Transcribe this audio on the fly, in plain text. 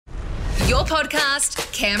Your podcast,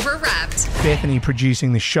 Canberra Wrapped. Bethany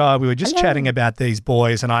producing the show. We were just chatting about these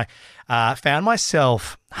boys, and I found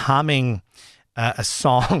myself humming a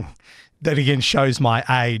song that again shows my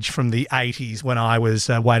age from the 80s when I was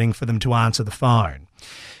waiting for them to answer the phone.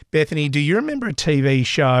 Bethany, do you remember a TV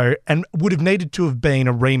show, and would have needed to have been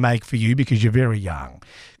a remake for you because you're very young,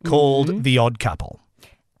 called The Odd Couple?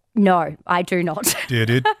 No, I do not. No,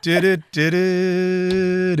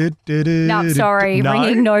 No, sorry,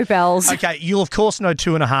 ringing no bells. Okay, you'll of course know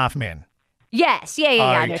Two and a Half Men. Yes, yeah,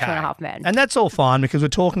 I know Okay. 2.5 Men. And that's all fine because we're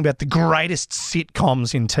talking about the greatest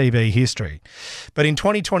sitcoms in TV history. But in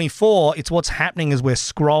 2024, it's what's happening as we're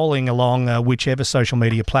scrolling along whichever social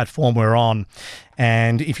media platform we're on.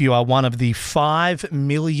 And if you are one of the 5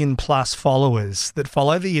 million plus followers that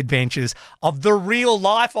follow the adventures of the real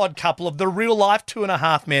life Odd Couple, of the real life Two and a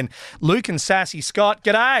Half Men, Luke and Sassy Scott,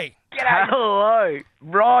 g'day. G'day. Hello.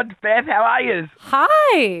 Rod, Beth, how are you?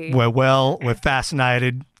 Hi. We're well, we're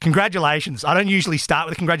fascinated. Congratulations. I don't usually start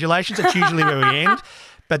with congratulations. It's usually where we end.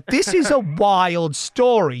 But this is a wild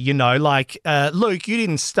story, you know, like Luke, you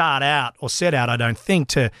didn't start out or set out, I don't think,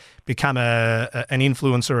 to become an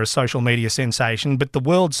influencer or a social media sensation, but the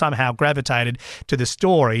world somehow gravitated to the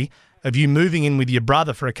story of you moving in with your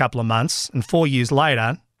brother for a couple of months, and 4 years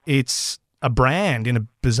later, it's a brand in a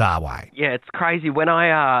bizarre way. Yeah, it's crazy. When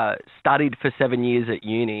I studied for 7 years at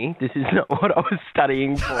uni, this is not what I was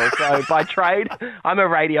studying for. So by trade, I'm a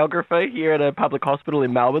radiographer here at a public hospital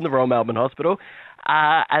in Melbourne, the Royal Melbourne Hospital.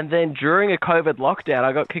 And then during a COVID lockdown,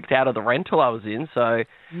 I got kicked out of the rental I was in. So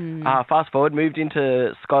fast forward, moved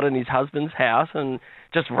into Scott and his husband's house and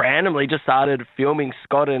just randomly just started filming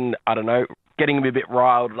Scott and, I don't know, getting him a bit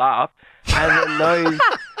riled up. And then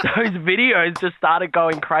those videos just started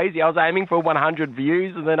going crazy. I was aiming for 100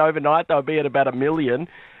 views, and then overnight they would be at about 1 million.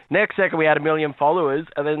 Next second we had 1 million followers,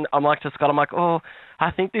 and then I'm like to Scott, I'm like, oh,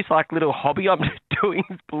 I think this like little hobby I'm doing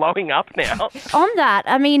is blowing up now. On that,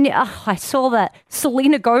 I mean, I saw that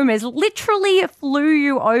Selena Gomez literally flew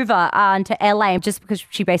you over to LA just because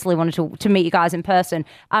she basically wanted to meet you guys in person.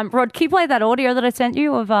 Rod, can you play that audio that I sent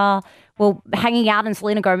you of hanging out in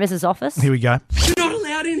Selena Gomez's office? Here we go. You're not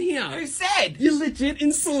allowed in here. Who said? You're legit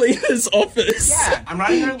in Selena's office. Yeah, I'm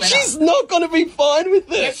writing her a letter. She's not going to be fine with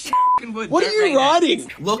this. What are you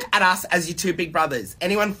writing? Look at us as your two big brothers.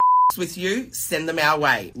 Anyone with you, send them our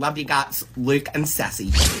way. Love your guts, Luke and Sassy.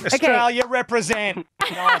 Australia represent.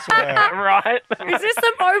 Nice work. Right? Is this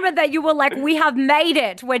the moment that you were like, we have made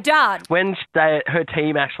it, we're done? When her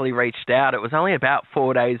team actually reached out, it was only about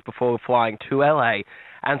 4 days before flying to LA.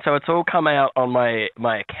 And so it's all come out on my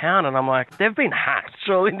account, and I'm like, they've been hacked.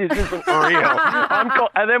 Surely this isn't real.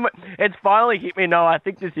 And then it's finally hit me, no, I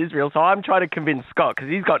think this is real. So I'm trying to convince Scott, because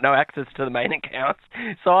he's got no access to the main accounts.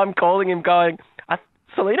 So I'm calling him going,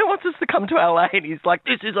 Selena wants us to come to LA, and he's like,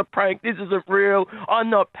 this is a prank, this isn't real, I'm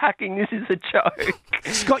not packing, this is a joke.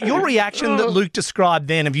 Scott, your reaction that Luke described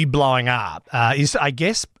then of you blowing up is, I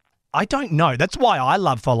guess, I don't know. That's why I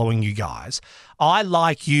love following you guys. I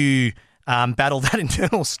like you battle that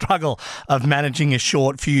internal struggle of managing a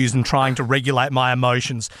short fuse and trying to regulate my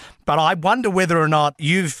emotions. But I wonder whether or not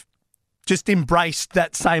you've just embraced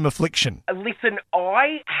that same affliction. Listen,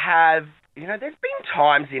 I have, there's been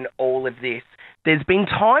times in all of this, there's been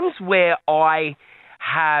times where I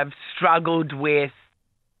have struggled with,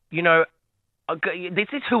 this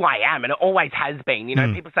is who I am, and it always has been.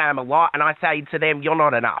 People say I'm a lot, and I say to them, you're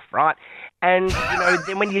not enough, right? And,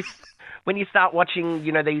 then when you start watching,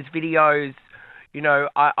 these videos,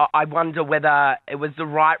 I wonder whether it was the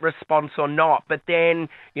right response or not. But then,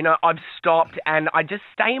 I've stopped and I just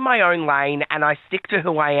stay in my own lane and I stick to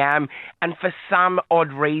who I am. And for some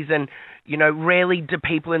odd reason, rarely do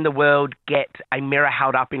people in the world get a mirror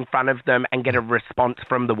held up in front of them and get a response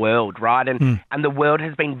from the world, right? And the world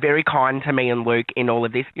has been very kind to me and Luke in all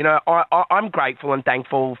of this. I'm grateful and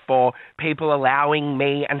thankful for people allowing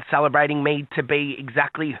me and celebrating me to be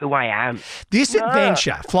exactly who I am. This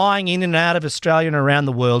adventure, flying in and out of Australia and around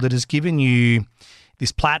the world, it has given you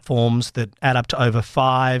these platforms that add up to over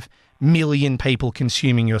 5 million people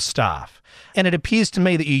consuming your stuff. And it appears to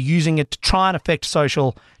me that you're using it to try and affect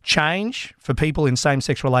social change for people in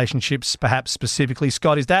same-sex relationships, perhaps specifically.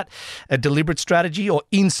 Scott, is that a deliberate strategy or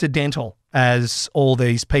incidental as all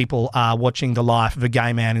these people are watching the life of a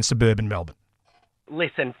gay man in suburban Melbourne?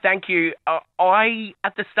 Listen, thank you. At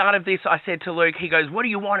the start of this, I said to Luke, he goes, what do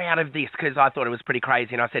you want out of this? Because I thought it was pretty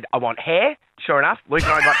crazy. And I said, I want hair. Sure enough, Luke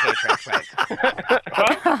and I got hair transplant.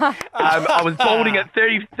 I was balding at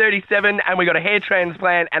 37 and we got a hair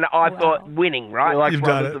transplant and I thought winning, right? Like you've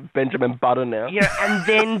done it. Benjamin Button now. Yeah, and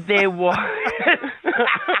then there was...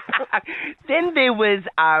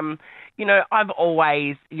 I've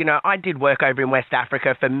always, I did work over in West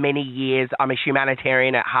Africa for many years. I'm a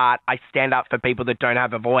humanitarian at heart. I stand up for people that don't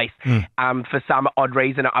have a voice. For some odd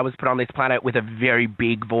reason, I was put on this planet with a very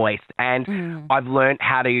big voice, and I've learned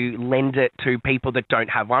how to lend it to people that don't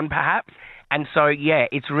have one, perhaps. And so, yeah,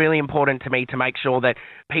 it's really important to me to make sure that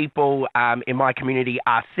people in my community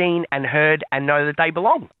are seen and heard and know that they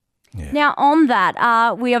belong. Yeah. Now, on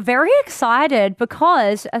that, we are very excited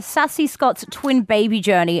because Sassy Scott's twin baby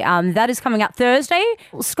journey, that is coming out Thursday.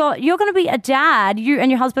 Scott, you're going to be a dad. You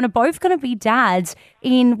and your husband are both going to be dads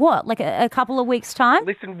in what, like a couple of weeks' time?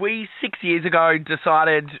 Listen, we 6 years ago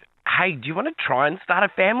decided, hey, do you want to try and start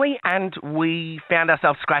a family? And we found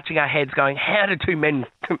ourselves scratching our heads going, how do two men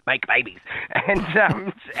make babies?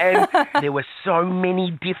 And there were so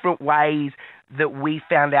many different ways that we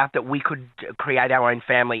found out that we could create our own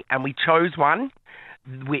family. And we chose one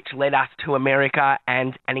which led us to America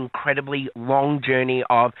and an incredibly long journey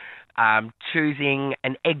of choosing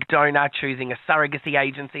an egg donor, choosing a surrogacy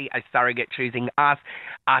agency, a surrogate choosing us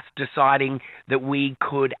deciding that we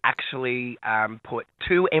could actually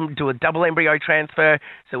do a double embryo transfer.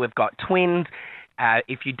 So we've got twins.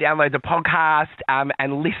 If you download the podcast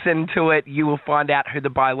and listen to it, you will find out who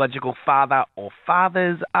the biological father or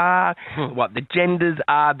fathers are, what the genders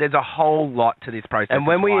are. There's a whole lot to this process. And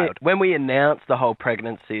when we announced the whole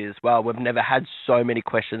pregnancy as well, we've never had so many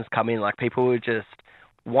questions come in. Like, people were just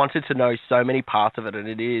wanted to know so many parts of it, and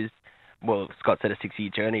it is, well, Scott said a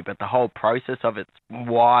 6-year journey, but the whole process of it's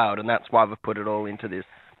wild, and that's why we've put it all into this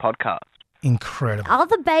podcast. Incredible. Are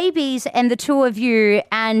the babies and the two of you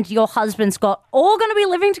and your husband, Scott, all going to be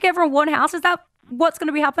living together in one house? Is that what's going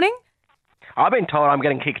to be happening? I've been told I'm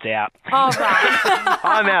getting kicked out. Oh, right.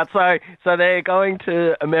 I'm out. So they're going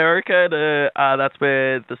to America. That's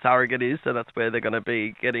where the surrogate is. So that's where they're going to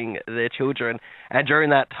be getting their children. And during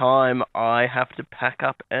that time, I have to pack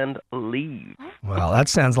up and leave. Well, that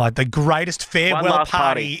sounds like the greatest farewell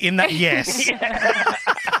party in that. Yes.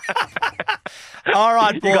 All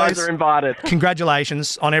right, boys. You guys are invited.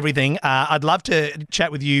 Congratulations on everything. I'd love to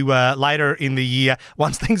chat with you later in the year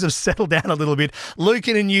once things have settled down a little bit. Luke,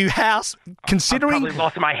 in a new house, considering... I've probably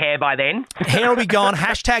lost my hair by then. Hair will be gone.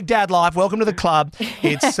 #DadLife. Welcome to the club.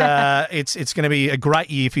 It's going to be a great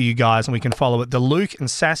year for you guys, and we can follow it. The Luke and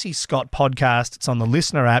Sassy Scott podcast. It's on the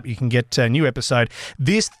Listener app. You can get a new episode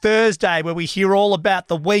this Thursday where we hear all about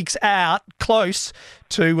the weeks out, close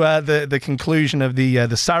to the conclusion of the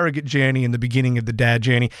surrogate journey and the beginning of the dad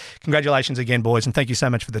journey. Congratulations again, boys, and thank you so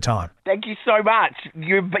much for the time. Thank you so much.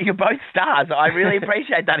 You're both stars. I really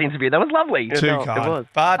appreciate that interview. That was lovely. Too kind.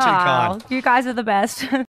 Far too kind. You guys are the best.